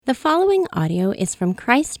The following audio is from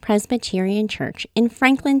Christ Presbyterian Church in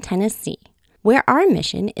Franklin, Tennessee, where our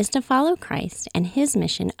mission is to follow Christ and his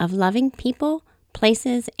mission of loving people,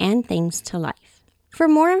 places, and things to life. For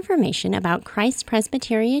more information about Christ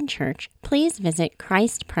Presbyterian Church, please visit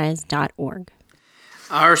christpres.org.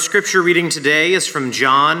 Our scripture reading today is from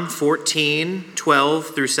John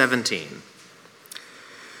 14:12 through 17.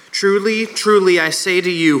 Truly, truly, I say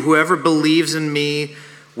to you, whoever believes in me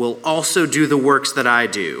will also do the works that I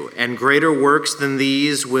do, and greater works than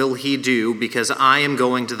these will he do, because I am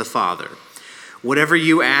going to the Father. Whatever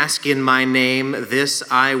you ask in my name, this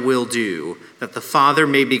I will do, that the Father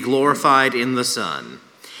may be glorified in the Son.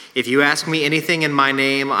 If you ask me anything in my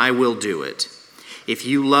name, I will do it. If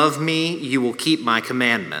you love me, you will keep my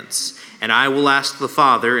commandments, and I will ask the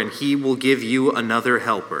Father, and he will give you another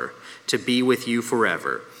helper to be with you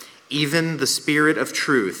forever, even the Spirit of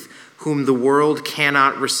truth, whom the world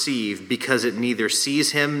cannot receive because it neither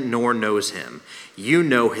sees him nor knows him. You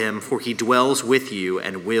know him, for he dwells with you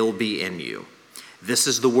and will be in you. This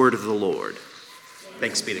is the word of the Lord.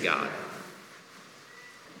 Thanks be to God.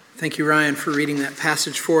 Thank you, Ryan, for reading that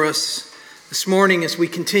passage for us this morning as we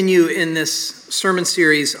continue in this sermon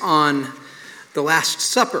series on the Last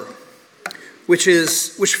Supper, which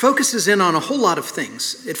focuses in on a whole lot of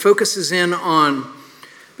things. It focuses in on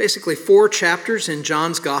basically 4 chapters in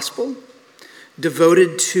John's Gospel,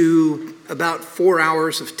 devoted to about 4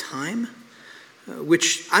 hours of time,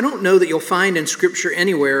 which I don't know that you'll find in Scripture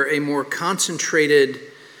anywhere a more concentrated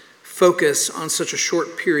focus on such a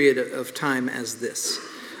short period of time as this.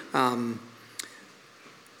 The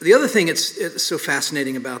other thing it's so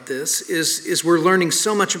fascinating about this is we're learning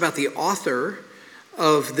so much about the author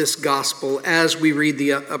of this Gospel as we read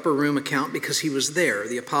the upper room account, because he was there,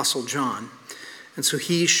 the Apostle John. And so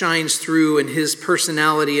he shines through, and his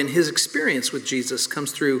personality and his experience with Jesus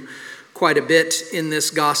comes through quite a bit in this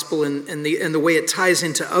gospel, and the way it ties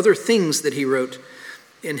into other things that he wrote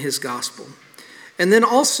in his gospel. And then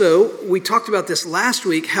also, we talked about this last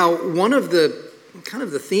week, how one of the kind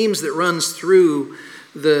of the themes that runs through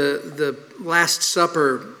the Last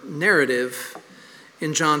Supper narrative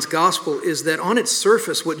in John's gospel is that on its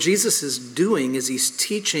surface, what Jesus is doing is he's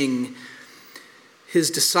teaching his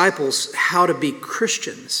disciples how to be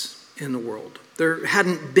Christians in the world. There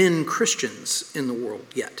hadn't been Christians in the world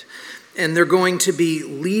yet. And they're going to be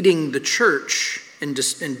leading the church and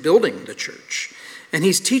building the church. And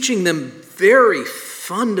he's teaching them very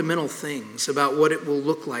fundamental things about what it will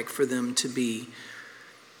look like for them to be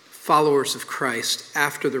followers of Christ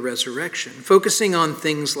after the resurrection, focusing on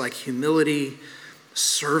things like humility,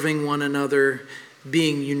 serving one another,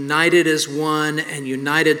 being united as one and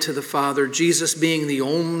united to the Father, Jesus being the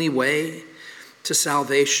only way to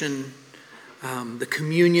salvation, the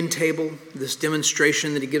communion table, this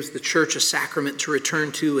demonstration that he gives the church a sacrament to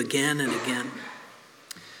return to again and again.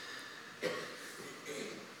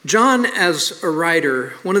 John, as a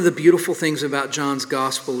writer, one of the beautiful things about John's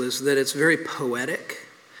gospel is that it's very poetic.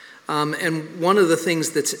 And one of the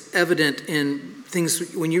things that's evident in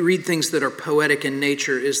things, when you read things that are poetic in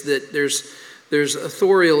nature, is that there's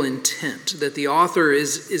authorial intent, that the author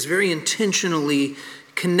is very intentionally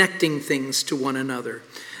connecting things to one another.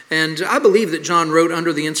 And I believe that John wrote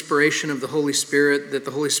under the inspiration of the Holy Spirit, that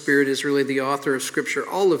the Holy Spirit is really the author of Scripture,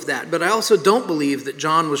 all of that. But I also don't believe that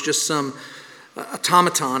John was just some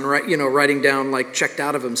automaton, right? Writing down, like checked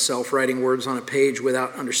out of himself, writing words on a page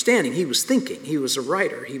without understanding. He was thinking. He was a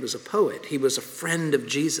writer. He was a poet. He was a friend of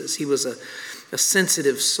Jesus. He was a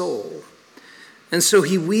sensitive soul. And so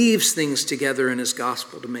he weaves things together in his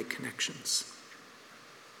gospel to make connections.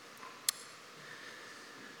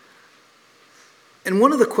 And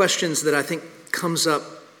one of the questions that I think comes up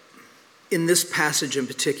in this passage in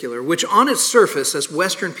particular, which on its surface, as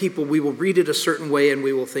Western people, we will read it a certain way and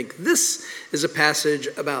we will think this is a passage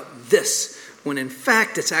about this, when in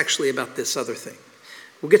fact it's actually about this other thing.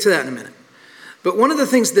 We'll get to that in a minute. But one of the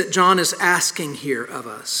things that John is asking here of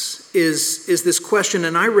us is this question,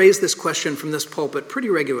 and I raise this question from this pulpit pretty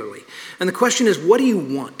regularly. And the question is, what do you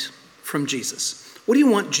want from Jesus? What do you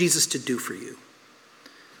want Jesus to do for you?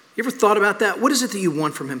 You ever thought about that? What is it that you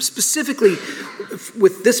want from him? Specifically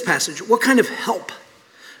with this passage, what kind of help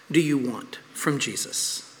do you want from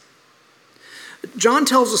Jesus? John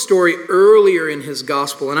tells a story earlier in his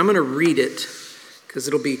gospel, and I'm going to read it because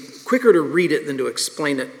it'll be quicker to read it than to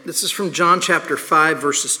explain it. This is from John chapter 5,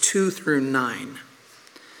 verses 2 through 9.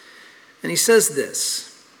 And he says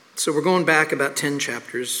this. So we're going back about 10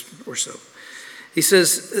 chapters or so. He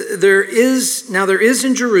says, there is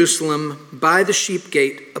in Jerusalem by the sheep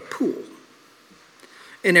gate a pool,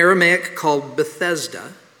 in Aramaic called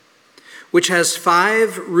Bethesda, which has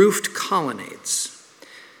 5 roofed colonnades.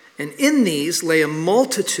 And in these lay a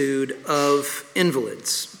multitude of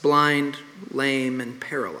invalids, blind, lame, and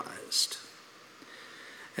paralyzed.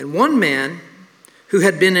 And one man who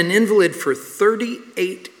had been an invalid for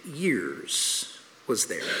 38 years was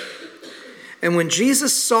there. And when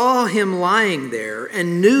Jesus saw him lying there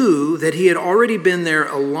and knew that he had already been there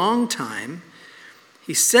a long time,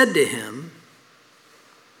 he said to him,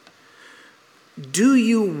 "Do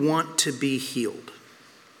you want to be healed?"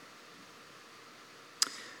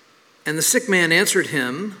 And the sick man answered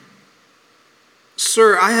him,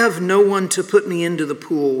 "Sir, I have no one to put me into the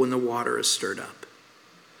pool when the water is stirred up.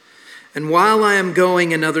 And while I am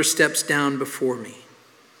going, another steps down before me."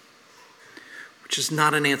 Which is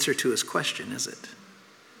not an answer to his question, is it?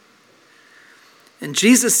 And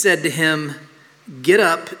Jesus said to him, "Get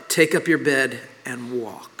up, take up your bed, and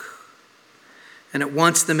walk." And at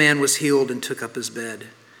once the man was healed and took up his bed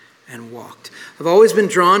and walked. I've always been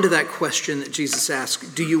drawn to that question that Jesus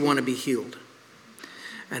asked, do you want to be healed?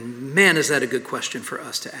 And man, is that a good question for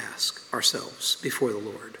us to ask ourselves before the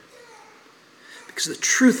Lord. Because the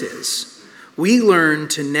truth is, we learn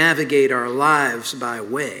to navigate our lives by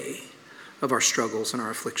way of our struggles and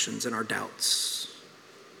our afflictions and our doubts.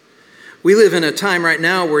 We live in a time right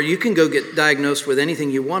now where you can go get diagnosed with anything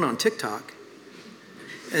you want on TikTok.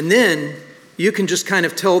 And then you can just kind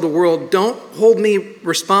of tell the world, don't hold me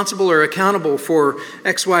responsible or accountable for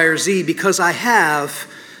X, Y, or Z because I have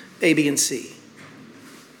A, B, and C.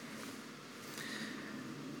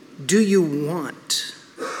 Do you want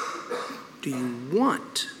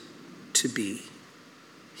to be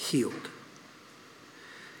healed?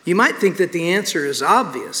 You might think that the answer is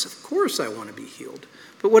obvious. Of course I want to be healed.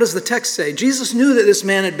 But what does the text say? Jesus knew that this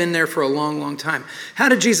man had been there for a long, long time. How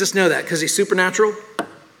did Jesus know that? Because he's supernatural?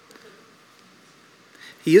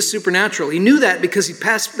 He is supernatural. He knew that because he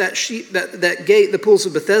passed that gate, the pools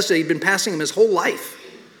of Bethesda. He'd been passing them his whole life.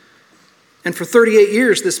 And for 38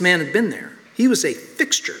 years, this man had been there. He was a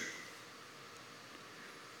fixture.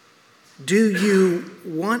 Do you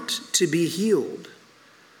want to be healed?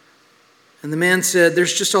 And the man said,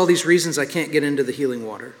 there's just all these reasons I can't get into the healing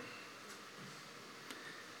water.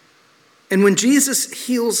 And when Jesus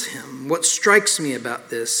heals him, what strikes me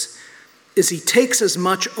about this is he takes as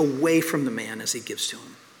much away from the man as he gives to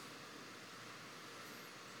him.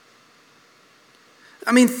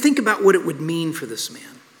 I mean, think about what it would mean for this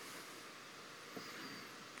man.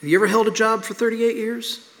 Have you ever held a job for 38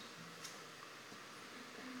 years?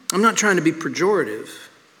 I'm not trying to be pejorative,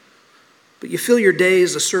 but you fill your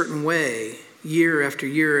days a certain way, year after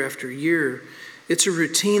year after year. It's a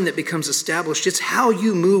routine that becomes established. It's how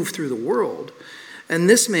you move through the world. And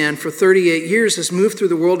this man, for 38 years, has moved through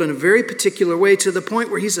the world in a very particular way to the point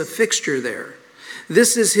where he's a fixture there.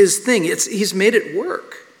 This is his thing. He's made it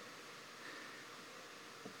work.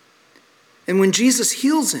 And when Jesus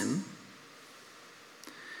heals him,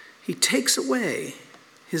 he takes away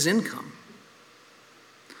his income.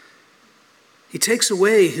 He takes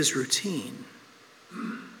away his routine.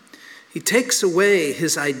 He takes away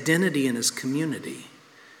his identity in his community,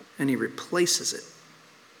 and he replaces it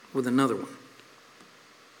with another one.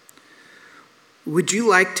 Would you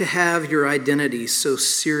like to have your identity so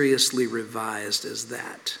seriously revised as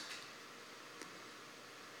that?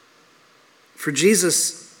 For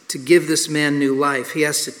Jesus to give this man new life, he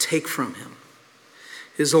has to take from him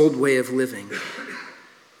his old way of living.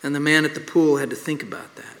 And the man at the pool had to think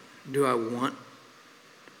about that. Do I want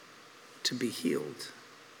to be healed?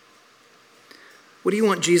 What do you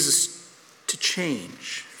want Jesus to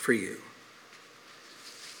change for you?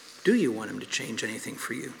 Do you want him to change anything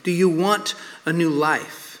for you? Do you want a new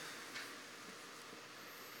life?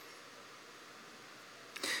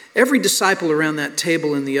 Every disciple around that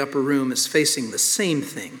table in the upper room is facing the same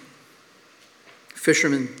thing.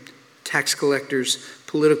 Fishermen, tax collectors,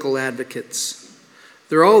 political advocates.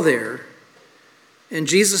 They're all there. And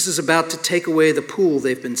Jesus is about to take away the pool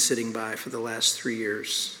they've been sitting by for the last 3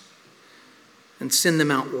 years and send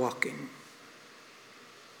them out walking.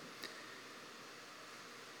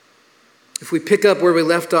 If we pick up where we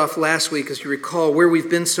left off last week, as you recall, where we've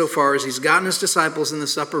been so far is he's gotten his disciples in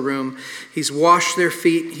this upper room. He's washed their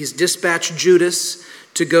feet. He's dispatched Judas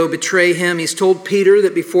to go betray him. He's told Peter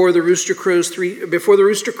that before the rooster crows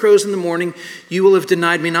in the morning, you will have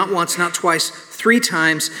denied me not once, not twice, 3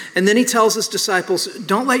 times. And then he tells his disciples,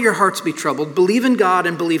 don't let your hearts be troubled. Believe in God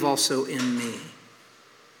and believe also in me.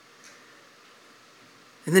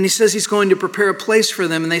 And then he says he's going to prepare a place for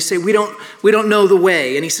them. And they say, we don't know the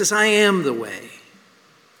way. And he says, I am the way.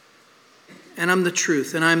 And I'm the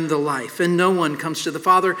truth. And I'm the life. And no one comes to the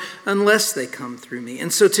Father unless they come through me.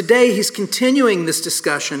 And so today he's continuing this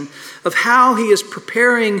discussion of how he is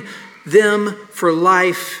preparing them for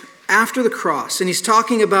life after the cross, and he's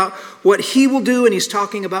talking about what he will do, and he's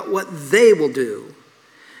talking about what they will do.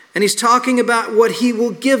 And he's talking about what he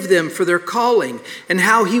will give them for their calling and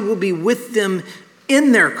how he will be with them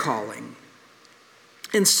in their calling.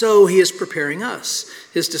 And so he is preparing us,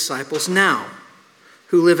 his disciples now,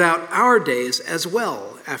 who live out our days as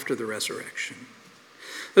well after the resurrection.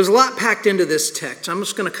 There's a lot packed into this text. I'm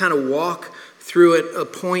just going to kind of walk through it a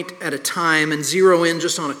point at a time and zero in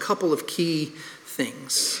just on a couple of key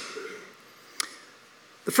things.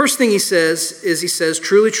 The first thing he says,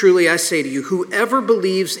 truly, truly, I say to you, whoever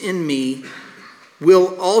believes in me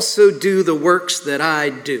will also do the works that I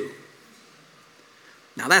do.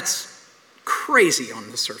 Now that's crazy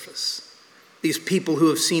on the surface. These people who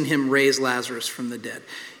have seen him raise Lazarus from the dead.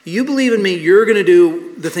 You believe in me, you're going to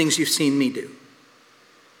do the things you've seen me do.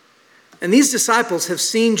 And these disciples have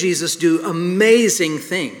seen Jesus do amazing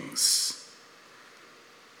things.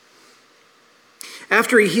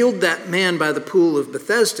 After he healed that man by the pool of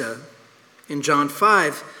Bethesda in John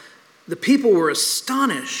 5, the people were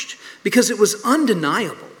astonished because it was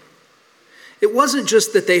undeniable. It wasn't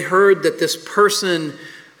just that they heard that this person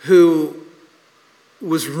who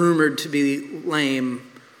was rumored to be lame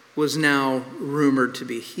was now rumored to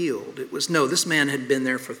be healed. It was, no, this man had been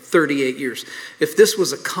there for 38 years. If this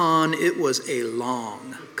was a con, it was a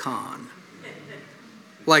long con.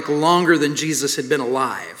 Like longer than Jesus had been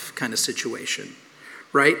alive kind of situation,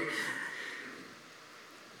 right?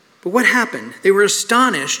 But what happened? They were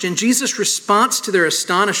astonished, and Jesus' response to their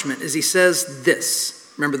astonishment is he says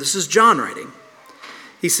this. Remember, this is John writing.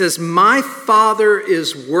 He says, my Father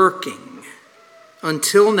is working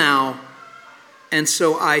until now, and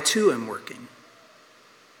so I too am working.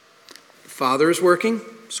 The Father is working,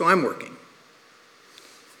 so I'm working.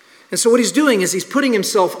 And so what he's doing is he's putting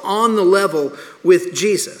himself on the level with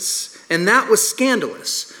Jesus. And that was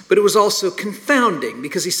scandalous, but it was also confounding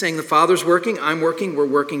because he's saying the Father's working, I'm working, we're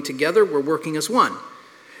working together, we're working as one.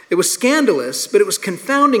 It was scandalous, but it was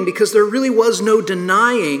confounding because there really was no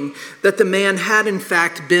denying that the man had in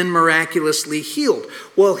fact been miraculously healed.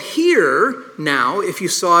 Well, here now, if you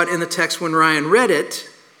saw it in the text when Ryan read it,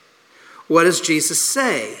 what does Jesus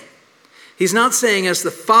say? He's not saying as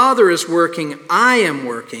the Father is working, I am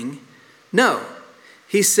working. No,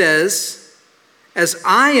 he says, as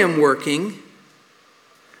I am working,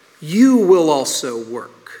 you will also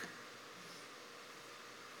work.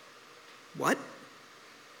 What?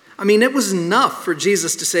 I mean, it was enough for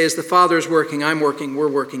Jesus to say, as the Father is working, I'm working, we're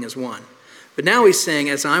working as one. But now he's saying,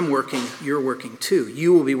 as I'm working, you're working too.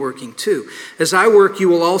 You will be working too. As I work, you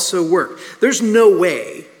will also work. There's no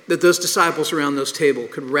way that those disciples around those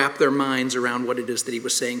tables could wrap their minds around what it is that he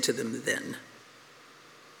was saying to them then.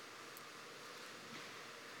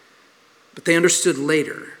 But they understood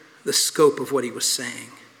later the scope of what he was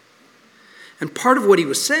saying. And part of what he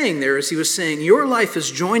was saying there is he was saying, your life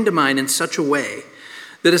is joined to mine in such a way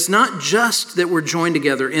that it's not just that we're joined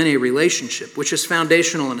together in a relationship, which is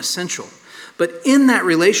foundational and essential, but in that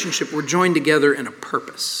relationship, we're joined together in a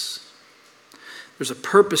purpose. There's a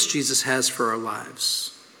purpose Jesus has for our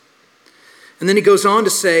lives. And then he goes on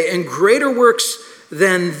to say, and greater works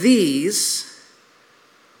than these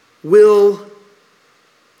will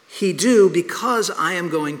he do because I am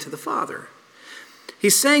going to the Father.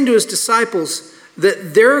 He's saying to his disciples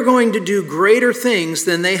that they're going to do greater things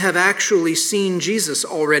than they have actually seen Jesus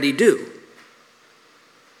already do.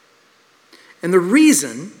 And the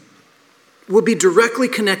reason will be directly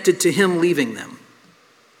connected to him leaving them.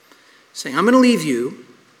 Saying, I'm going to leave you,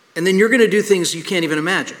 and then you're going to do things you can't even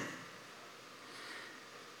imagine.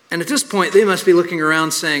 And at this point, they must be looking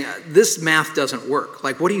around saying, this math doesn't work.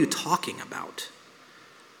 Like, what are you talking about?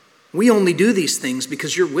 We only do these things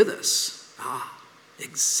because you're with us. Ah,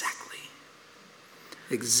 exactly.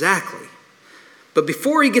 Exactly. But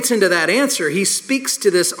before he gets into that answer, he speaks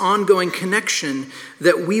to this ongoing connection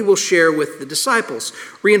that we will share with the disciples,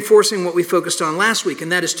 reinforcing what we focused on last week,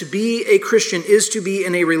 and that is to be a Christian is to be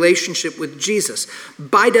in a relationship with Jesus.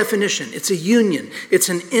 By definition, it's a union. It's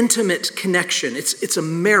an intimate connection. It's a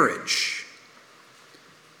marriage.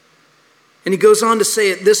 And he goes on to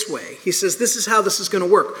say it this way. He says, this is how this is going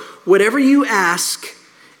to work. Whatever you ask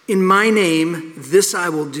in my name, this I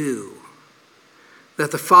will do, that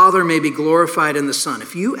the Father may be glorified in the Son.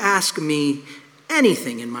 If you ask me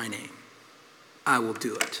anything in my name, I will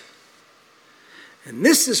do it. And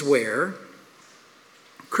this is where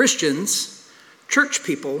Christians, church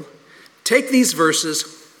people, take these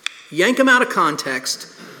verses, yank them out of context,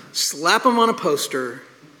 slap them on a poster,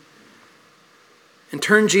 and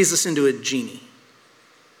turn Jesus into a genie.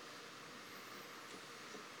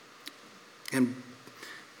 And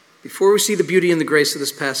before we see the beauty and the grace of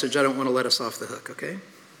this passage, I don't want to let us off the hook, okay?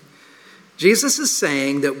 Jesus is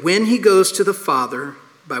saying that when he goes to the Father,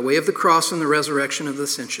 by way of the cross and the resurrection of the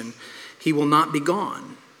ascension, he will not be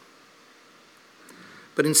gone.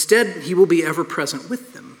 But instead, he will be ever present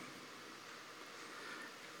with them.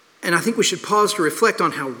 And I think we should pause to reflect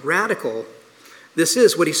on how radical this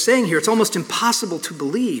is. What he's saying here, it's almost impossible to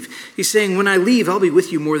believe. He's saying, when I leave, I'll be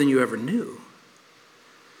with you more than you ever knew.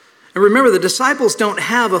 And remember, the disciples don't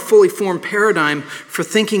have a fully formed paradigm for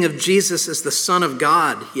thinking of Jesus as the Son of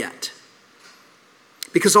God yet.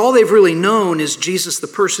 Because all they've really known is Jesus, the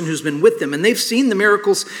person who's been with them. And they've seen the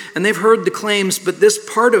miracles and they've heard the claims, but this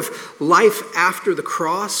part of life after the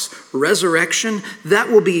cross, resurrection, that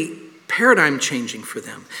will be paradigm changing for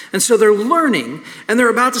them. And so they're learning, and they're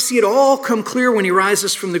about to see it all come clear when he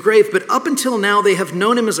rises from the grave. But up until now, they have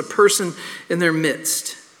known him as a person in their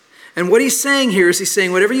midst. And what he's saying here is he's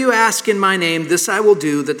saying, whatever you ask in my name, this I will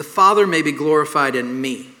do, that the Father may be glorified in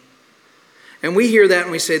me. And we hear that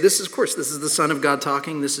and we say, this is the Son of God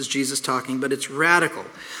talking, this is Jesus talking, but it's radical.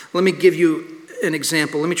 Let me give you an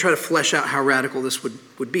example. Let me try to flesh out how radical this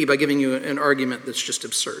would be by giving you an argument that's just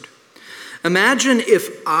absurd. Imagine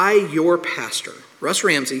if I, your pastor, Russ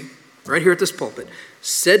Ramsey, right here at this pulpit,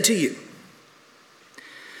 said to you,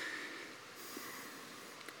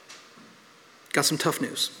 got some tough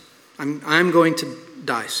news. I'm going to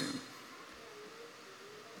die soon.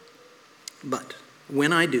 But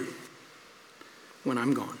when I do, when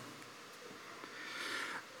I'm gone,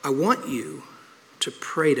 I want you to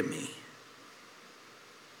pray to me.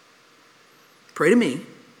 Pray to me.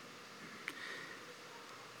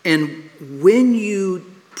 And when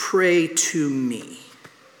you pray to me,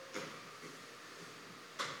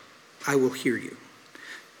 I will hear you.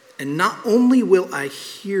 And not only will I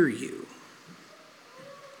hear you,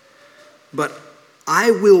 but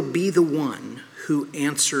I will be the one who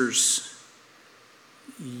answers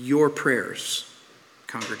your prayers,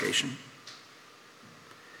 congregation.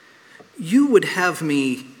 You would have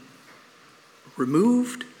me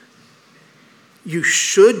removed.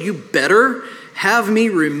 You better have me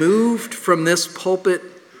removed from this pulpit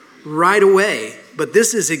right away. But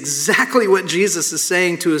this is exactly what Jesus is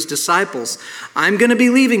saying to his disciples. I'm going to be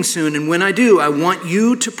leaving soon, and when I do, I want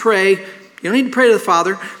you to pray. You don't need to pray to the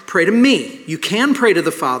Father, pray to me. You can pray to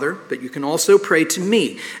the Father, but you can also pray to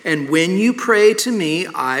me. And when you pray to me,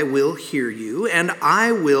 I will hear you, and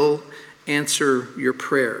I will answer your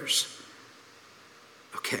prayers.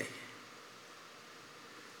 Okay.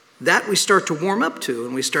 That we start to warm up to,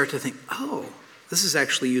 and we start to think, oh, this is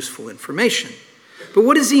actually useful information. But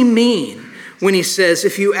what does he mean when he says,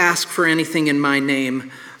 if you ask for anything in my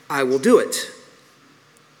name, I will do it?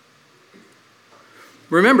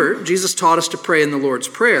 Remember, Jesus taught us to pray in the Lord's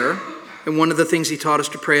Prayer, and one of the things he taught us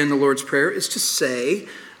to pray in the Lord's Prayer is to say,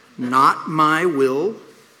 not my will,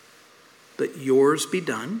 but yours be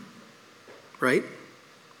done, right?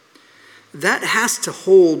 That has to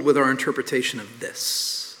hold with our interpretation of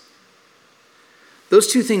this.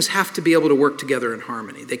 Those two things have to be able to work together in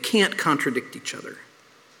harmony. They can't contradict each other.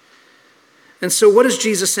 And so what is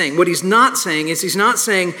Jesus saying? What he's not saying is he's not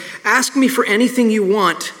saying, ask me for anything you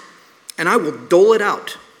want, and I will dole it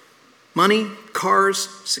out. Money, cars,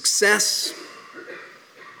 success,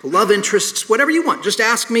 love interests, whatever you want. Just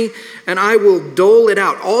ask me, and I will dole it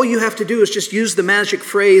out. All you have to do is just use the magic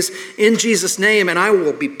phrase, in Jesus' name, and I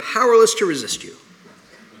will be powerless to resist you.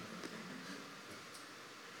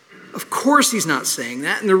 Of course he's not saying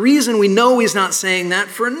that. And the reason we know he's not saying that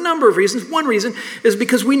for a number of reasons. One reason is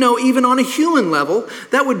because we know even on a human level,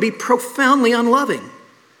 that would be profoundly unloving.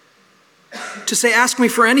 To say, ask me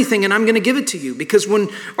for anything and I'm going to give it to you. Because when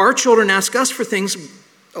our children ask us for things,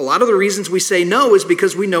 a lot of the reasons we say no is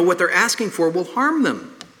because we know what they're asking for will harm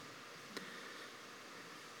them.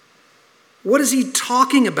 What is he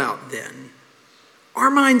talking about then? Our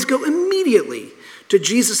minds go immediately to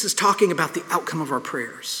Jesus is talking about the outcome of our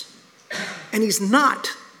prayers. And he's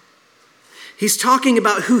not. He's talking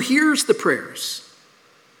about who hears the prayers,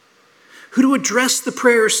 who to address the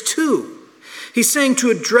prayers to. He's saying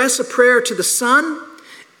to address a prayer to the Son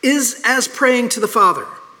is as praying to the Father.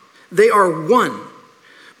 They are one.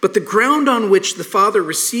 But the ground on which the Father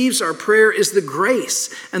receives our prayer is the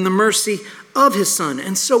grace and the mercy of his Son.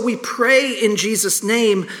 And so we pray in Jesus'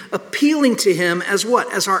 name, appealing to him as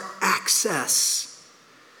what? As our access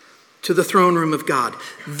to the throne room of God.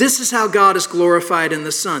 This is how God is glorified in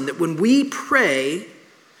the Son, that when we pray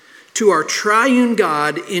to our triune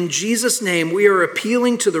God in Jesus' name, we are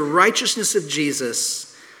appealing to the righteousness of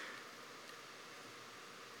Jesus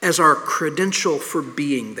as our credential for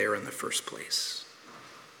being there in the first place.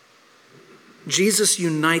 Jesus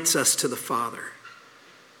unites us to the Father.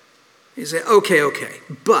 You say, okay,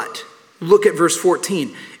 but Look at verse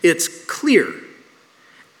 14. It's clear.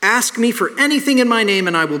 Ask me for anything in my name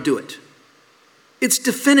and I will do it. It's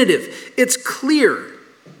definitive. It's clear.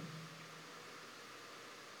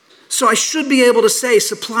 So I should be able to say,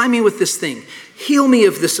 supply me with this thing. Heal me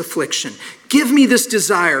of this affliction. Give me this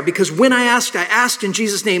desire. Because when I asked in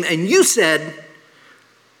Jesus' name, and you said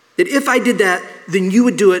that if I did that, then you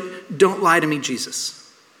would do it. Don't lie to me, Jesus.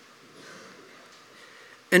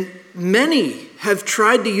 And many have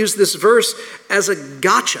tried to use this verse as a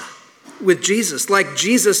gotcha with Jesus. Like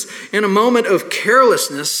Jesus, in a moment of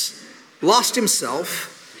carelessness, lost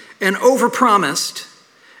himself and overpromised.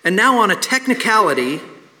 And now on a technicality,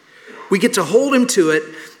 we get to hold him to it,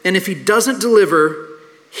 and if he doesn't deliver,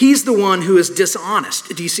 he's the one who is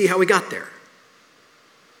dishonest. Do you see how we got there?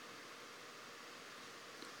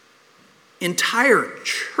 Entire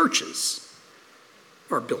churches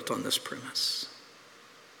are built on this premise.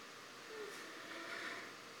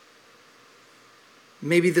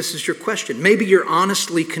 Maybe this is your question. Maybe you're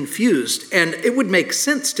honestly confused, and it would make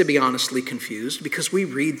sense to be honestly confused because we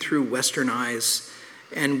read through Western eyes.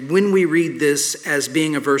 And when we read this as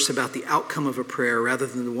being a verse about the outcome of a prayer rather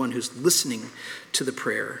than the one who's listening to the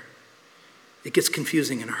prayer, it gets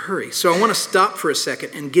confusing in a hurry. So I want to stop for a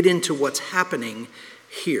second and get into what's happening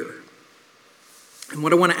here. And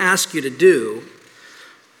what I want to ask you to do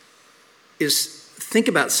is think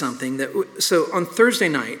about something so on Thursday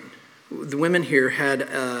night, the women here had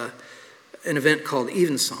an event called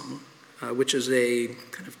Evensong, which is a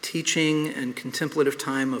kind of teaching and contemplative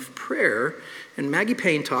time of prayer. And Maggie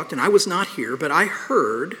Payne talked, and I was not here, but I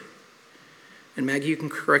heard, and Maggie, you can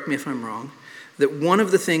correct me if I'm wrong, that one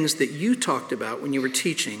of the things that you talked about when you were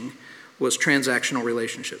teaching was transactional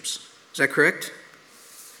relationships. Is that correct?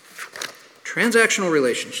 Transactional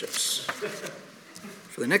relationships.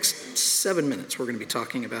 For the next 7 minutes, we're going to be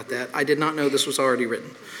talking about that. I did not know this was already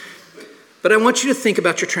written. But I want you to think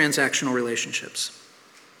about your transactional relationships.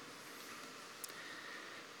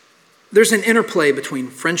 There's an interplay between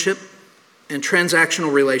friendship and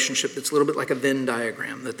transactional relationship that's a little bit like a Venn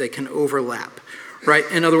diagram, that they can overlap, right?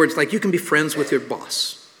 In other words, like you can be friends with your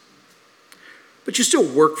boss, but you still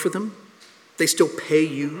work for them. They still pay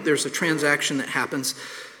you. There's a transaction that happens,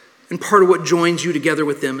 and part of what joins you together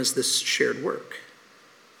with them is this shared work.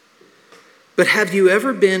 But have you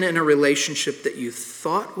ever been in a relationship that you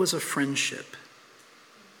thought was a friendship,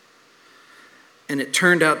 and it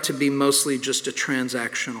turned out to be mostly just a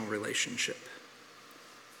transactional relationship?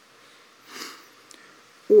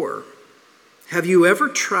 Or have you ever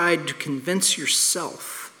tried to convince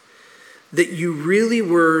yourself that you really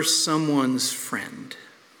were someone's friend,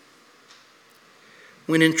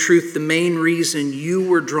 when in truth the main reason you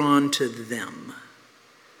were drawn to them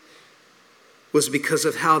was because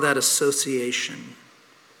of how that association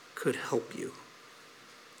could help you?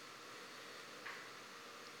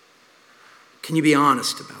 Can you be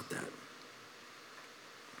honest about that?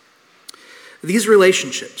 These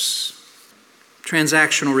relationships,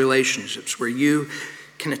 transactional relationships where you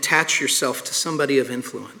can attach yourself to somebody of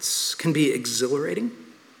influence, can be exhilarating.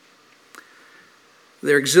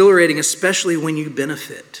 They're exhilarating especially when you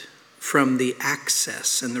benefit from the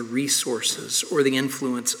access and the resources or the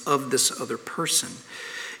influence of this other person.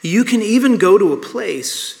 You can even go to a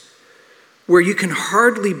place where you can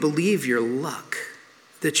hardly believe your luck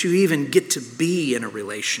that you even get to be in a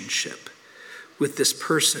relationship with this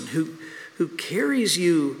person who carries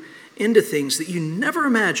you into things that you never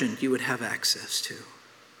imagined you would have access to.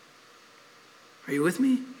 Are you with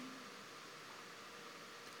me?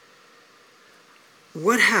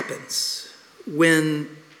 What happens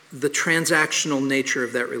when the transactional nature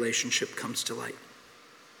of that relationship comes to light?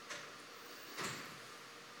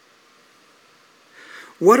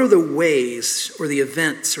 What are the ways or the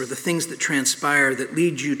events or the things that transpire that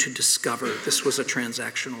lead you to discover this was a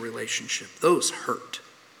transactional relationship? Those hurt,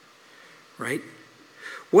 right?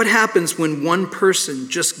 What happens when one person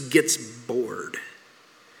just gets bored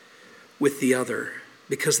with the other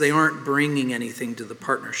because they aren't bringing anything to the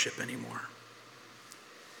partnership anymore?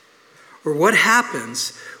 Or what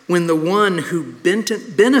happens when the one who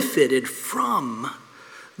benefited from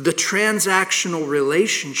the transactional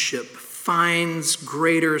relationship finds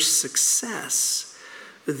greater success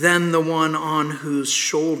than the one on whose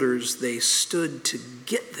shoulders they stood to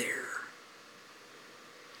get there,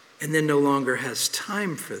 and then no longer has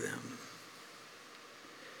time for them?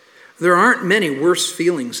 There aren't many worse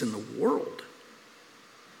feelings in the world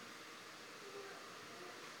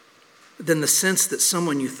than the sense that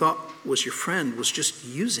someone you thought was your friend was just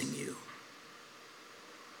using you.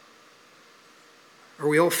 Are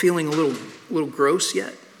we all feeling a little gross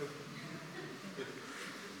yet?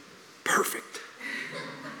 Perfect.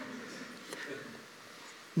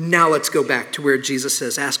 Now let's go back to where Jesus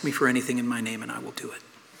says, ask me for anything in my name and I will do it.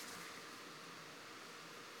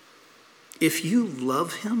 If you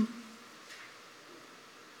love him,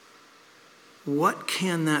 what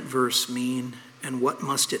can that verse mean and what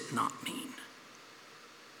must it not mean?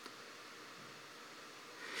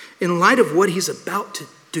 In light of what he's about to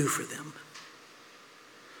do for them,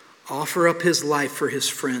 offer up his life for his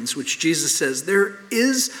friends, which Jesus says there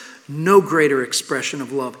is no greater expression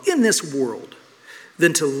of love in this world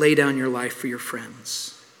than to lay down your life for your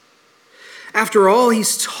friends. After all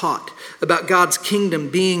he's taught about God's kingdom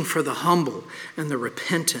being for the humble and the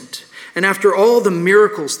repentant, and after all the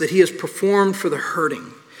miracles that he has performed for the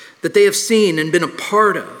hurting, that they have seen and been a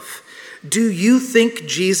part of, do you think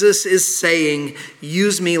Jesus is saying,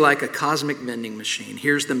 use me like a cosmic vending machine?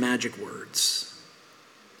 Here's the magic words.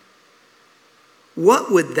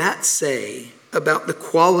 What would that say about the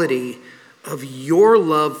quality of your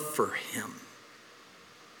love for him?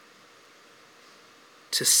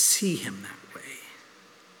 To see him that way,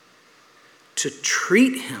 to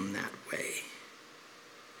treat him that way,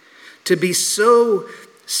 to be so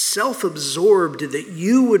self-absorbed that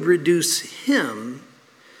you would reduce him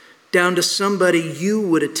down to somebody you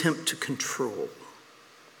would attempt to control.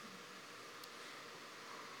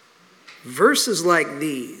 Verses like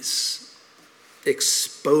these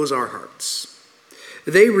expose our hearts.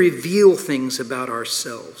 They reveal things about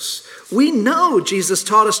ourselves. We know Jesus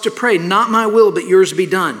taught us to pray, not my will, but yours be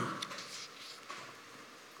done.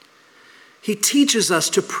 He teaches us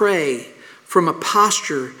to pray from a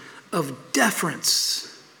posture of deference.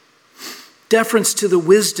 Deference to the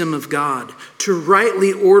wisdom of God, to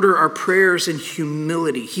rightly order our prayers in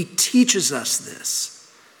humility. He teaches us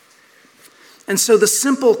this. And so the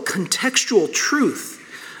simple contextual truth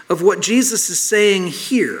of what Jesus is saying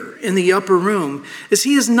here in the upper room is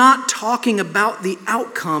he is not talking about the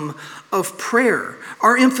outcome of prayer.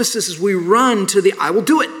 Our emphasis is we run to the I will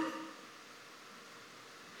do it.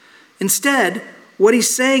 Instead, what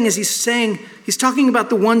he's saying is he's talking about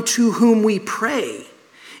the one to whom we pray.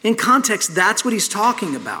 In context, that's what he's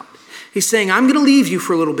talking about. He's saying, I'm going to leave you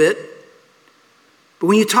for a little bit, but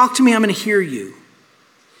when you talk to me, I'm going to hear you.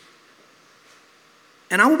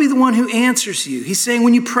 And I will be the one who answers you. He's saying,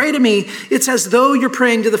 when you pray to me, it's as though you're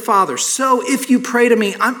praying to the Father. So if you pray to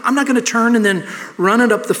me, I'm not going to turn and then run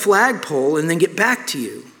it up the flagpole and then get back to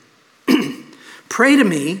you. Pray to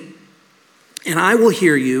me, and I will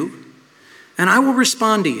hear you, and I will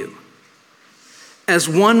respond to you as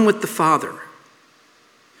one with the Father.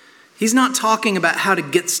 He's not talking about how to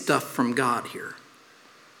get stuff from God here.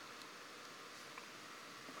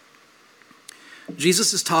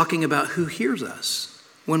 Jesus is talking about who hears us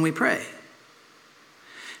when we pray.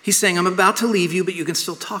 He's saying, I'm about to leave you, but you can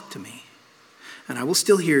still talk to me. And I will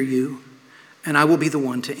still hear you, and I will be the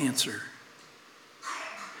one to answer.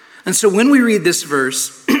 And so when we read this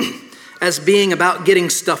verse as being about getting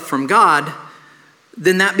stuff from God,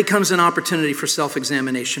 then that becomes an opportunity for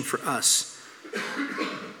self-examination for us.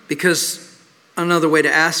 Because another way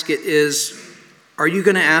to ask it is, are you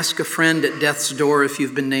going to ask a friend at death's door if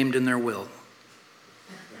you've been named in their will?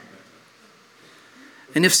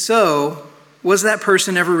 And if so, was that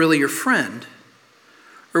person ever really your friend?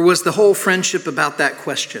 Or was the whole friendship about that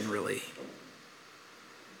question, really?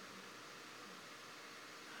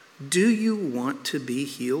 Do you want to be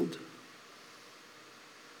healed?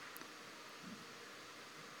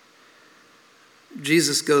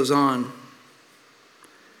 Jesus goes on.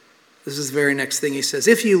 This is the very next thing he says.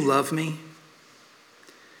 If you love me,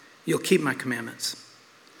 you'll keep my commandments.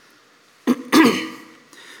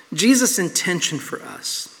 Jesus' intention for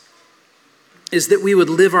us is that we would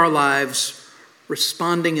live our lives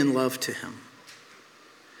responding in love to him.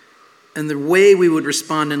 And the way we would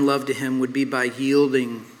respond in love to him would be by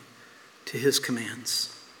yielding to his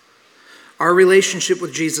commands. Our relationship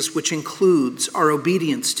with Jesus, which includes our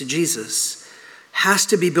obedience to Jesus, has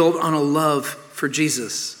to be built on a love for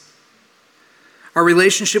Jesus. Our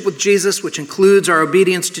relationship with Jesus, which includes our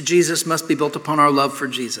obedience to Jesus, must be built upon our love for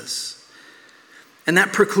Jesus. And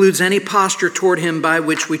that precludes any posture toward him by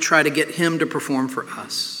which we try to get him to perform for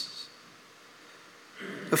us.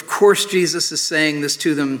 Of course, Jesus is saying this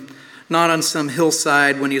to them, not on some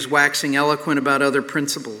hillside when he's waxing eloquent about other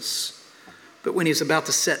principles, but when he's about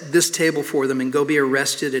to set this table for them and go be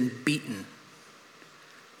arrested and beaten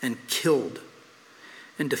and killed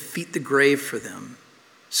and defeat the grave for them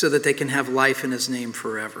so that they can have life in his name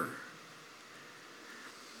forever.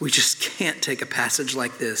 We just can't take a passage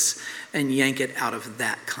like this and yank it out of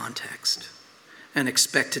that context and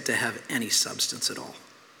expect it to have any substance at all.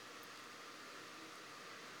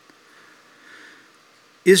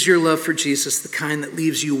 Is your love for Jesus the kind that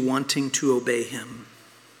leaves you wanting to obey him?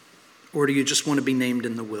 Or do you just want to be named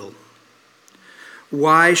in the will?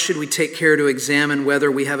 Why should we take care to examine whether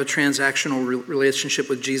we have a transactional relationship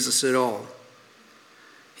with Jesus at all?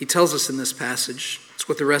 He tells us in this passage, it's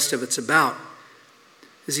what the rest of it's about,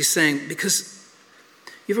 is he's saying, because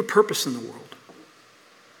you have a purpose in the world.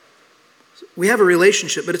 We have a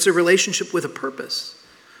relationship, but it's a relationship with a purpose.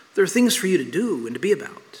 There are things for you to do and to be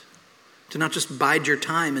about, to not just bide your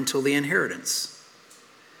time until the inheritance.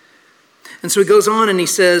 And so he goes on and he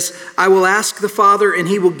says, I will ask the Father and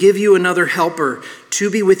he will give you another helper to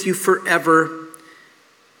be with you forever,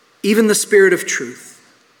 even the Spirit of truth,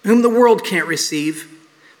 whom the world can't receive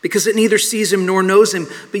because it neither sees him nor knows him,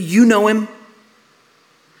 but you know him,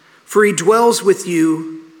 for he dwells with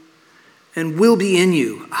you and will be in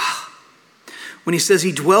you. When he says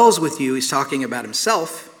he dwells with you, he's talking about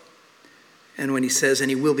himself. And when he says, and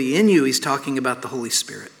he will be in you, he's talking about the Holy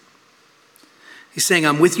Spirit. He's saying,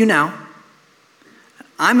 I'm with you now.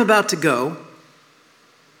 I'm about to go,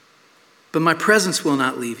 but my presence will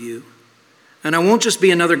not leave you. And I won't just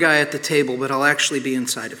be another guy at the table, but I'll actually be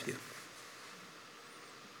inside of you.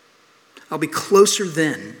 I'll be closer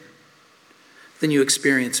then than you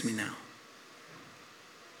experience me now.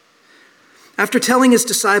 After telling his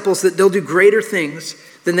disciples that they'll do greater things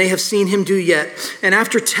than they have seen him do yet, and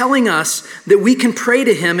after telling us that we can pray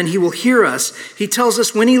to him and he will hear us, he tells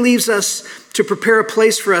us when he leaves us to prepare a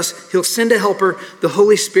place for us, he'll send a helper, the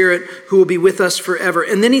Holy Spirit, who will be with us forever.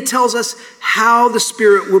 And then he tells us how the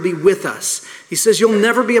Spirit will be with us. He says you'll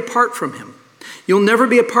never be apart from him. You'll never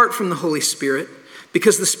be apart from the Holy Spirit,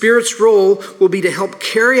 because the Spirit's role will be to help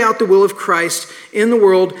carry out the will of Christ in the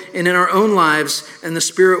world and in our own lives, and the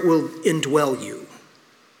Spirit will indwell you.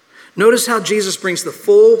 Notice how Jesus brings the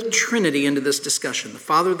full Trinity into this discussion. The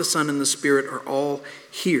Father, the Son, and the Spirit are all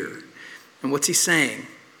here. And what's he saying?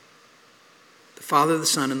 The Father, the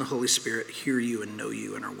Son, and the Holy Spirit hear you and know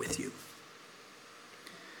you and are with you.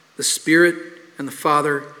 The Spirit and the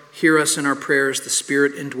Father hear us in our prayers. The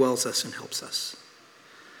Spirit indwells us and helps us.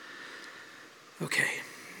 Okay,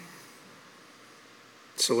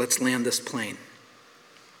 so let's land this plane.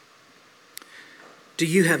 Do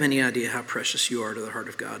you have any idea how precious you are to the heart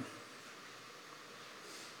of God?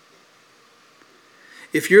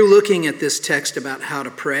 If you're looking at this text about how to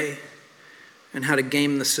pray and how to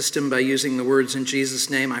game the system by using the words in Jesus'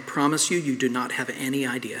 name, I promise you, you do not have any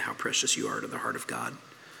idea how precious you are to the heart of God,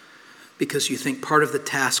 because you think part of the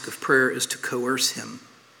task of prayer is to coerce him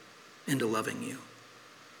into loving you.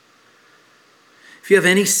 If you have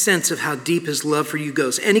any sense of how deep his love for you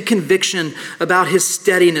goes, any conviction about his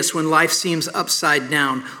steadiness when life seems upside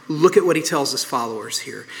down, look at what he tells his followers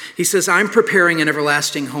here. He says, I'm preparing an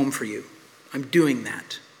everlasting home for you. I'm doing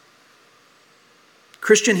that.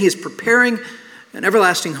 Christian, he is preparing an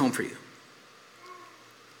everlasting home for you.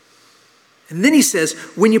 And then he says,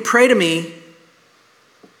 when you pray to me,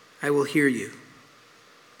 I will hear you.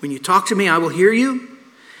 When you talk to me, I will hear you,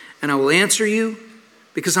 and I will answer you,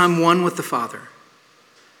 because I'm one with the Father.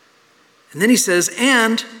 And then he says,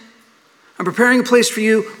 and I'm preparing a place for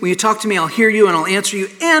you. When you talk to me, I'll hear you and I'll answer you.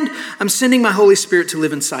 And I'm sending my Holy Spirit to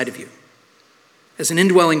live inside of you as an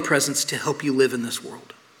indwelling presence to help you live in this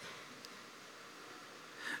world.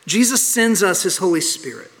 Jesus sends us his Holy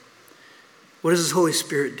Spirit. What does his Holy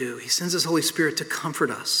Spirit do? He sends his Holy Spirit to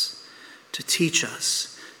comfort us, to teach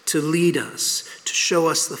us, to lead us, to show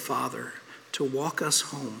us the Father, to walk us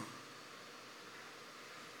home.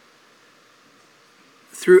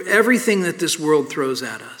 Through everything that this world throws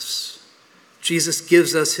at us, Jesus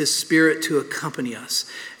gives us his Spirit to accompany us.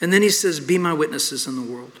 And then he says, be my witnesses in the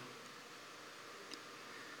world.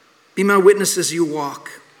 Be my witness as you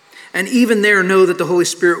walk. And even there, know that the Holy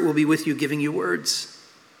Spirit will be with you, giving you words.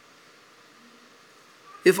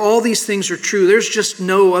 If all these things are true, there's just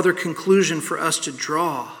no other conclusion for us to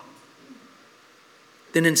draw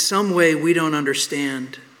than in some way we don't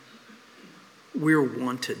understand we're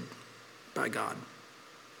wanted by God.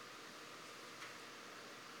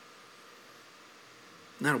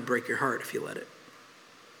 And that'll break your heart if you let it.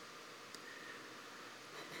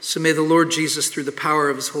 So may the Lord Jesus, through the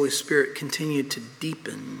power of his Holy Spirit, continue to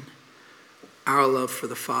deepen our love for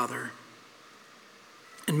the Father.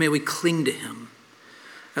 And may we cling to him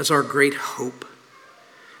as our great hope.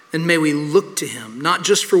 And may we look to him, not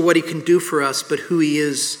just for what he can do for us, but who he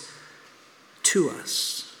is to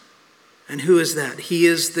us. And who is that? He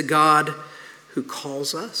is the God who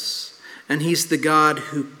calls us, and he's the God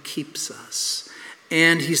who keeps us.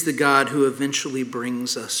 And he's the God who eventually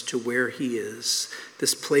brings us to where he is,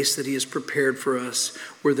 this place that he has prepared for us,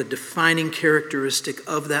 where the defining characteristic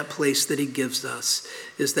of that place that he gives us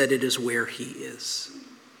is that it is where he is.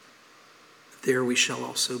 There we shall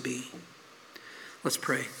also be. Let's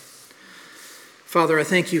pray. Father, I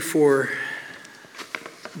thank you for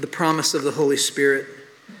the promise of the Holy Spirit.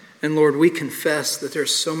 And Lord, we confess that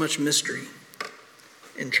there's so much mystery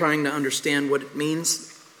in trying to understand what it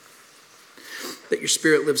means that your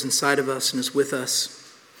Spirit lives inside of us and is with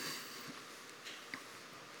us.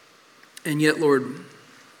 And yet, Lord,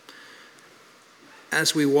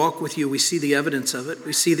 as we walk with you, we see the evidence of it.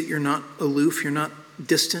 We see that you're not aloof, you're not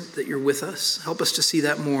distant, that you're with us. Help us to see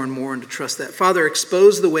that more and more and to trust that. Father,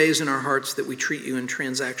 expose the ways in our hearts that we treat you in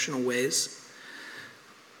transactional ways.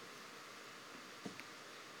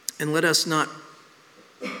 And let us not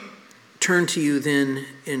turn to you then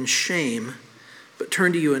in shame, but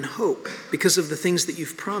turn to you in hope because of the things that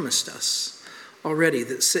you've promised us already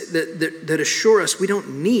that assure us we don't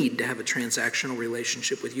need to have a transactional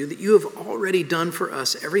relationship with you, that you have already done for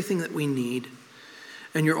us everything that we need,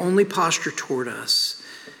 and your only posture toward us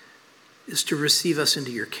is to receive us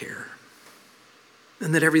into your care,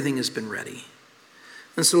 and that everything has been ready.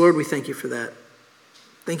 And so, Lord, we thank you for that.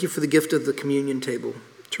 Thank you for the gift of the communion table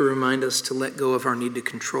to remind us to let go of our need to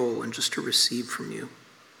control and just to receive from you.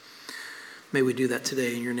 May we do that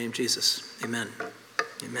today in your name, Jesus. Amen.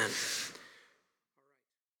 Amen.